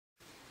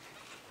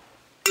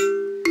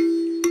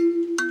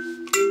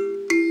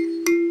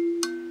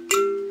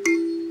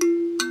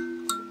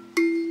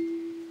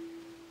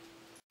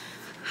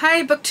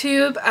Hi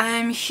BookTube,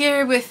 I'm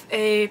here with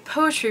a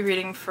poetry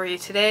reading for you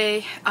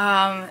today.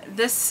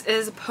 This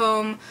is a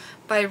poem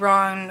by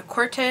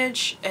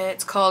Koerge.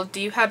 It's called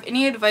Do You Have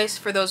Any Advice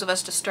for Those of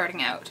Us Just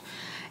Starting Out?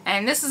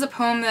 And this is a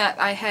poem that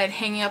I had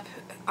hanging up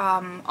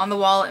on the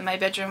wall in my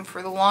bedroom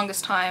for the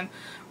longest time,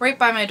 right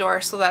by my door,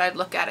 so that I'd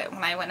look at it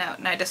when I went out,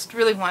 and I just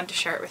really wanted to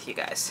share it with you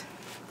guys.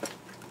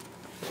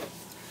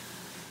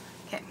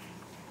 Okay.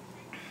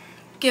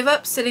 Give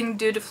up sitting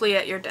dutifully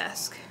at your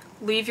desk.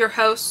 Leave your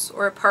house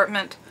or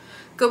apartment.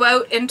 Go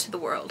out into the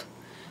world.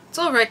 It's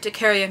all right to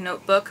carry a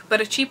notebook, but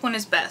a cheap one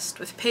is best,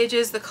 with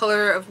pages the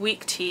color of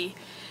weak tea,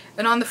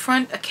 and on the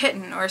front a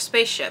kitten or a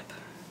spaceship.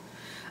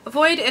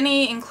 Avoid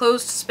any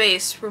enclosed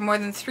space where more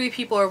than 3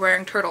 people are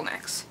wearing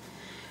turtlenecks.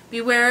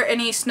 Beware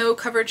any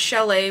snow-covered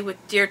chalet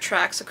with deer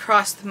tracks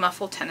across the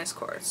muffled tennis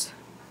courts.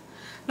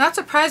 Not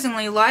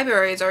surprisingly,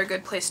 libraries are a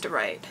good place to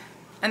write,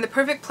 and the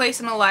perfect place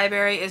in a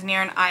library is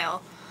near an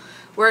aisle,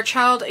 where a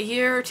child a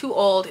year or 2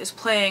 old is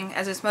playing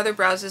as his mother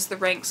browses the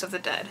ranks of the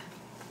dead.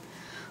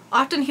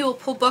 Often he will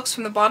pull books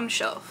from the bottom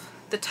shelf.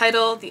 The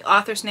title, the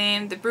author's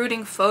name, the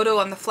brooding photo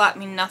on the flap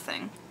mean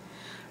nothing.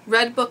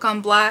 Red book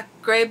on black,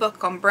 gray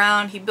book on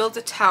brown, he builds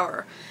a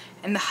tower,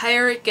 and the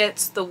higher it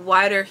gets, the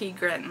wider he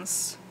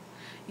grins.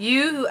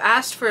 You who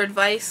asked for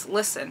advice,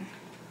 listen.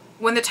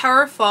 When the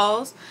tower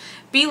falls,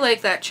 be like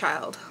that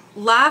child.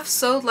 Laugh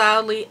so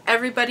loudly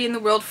everybody in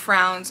the world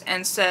frowns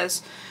and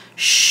says,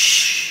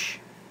 shh,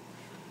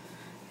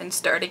 and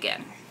start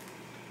again.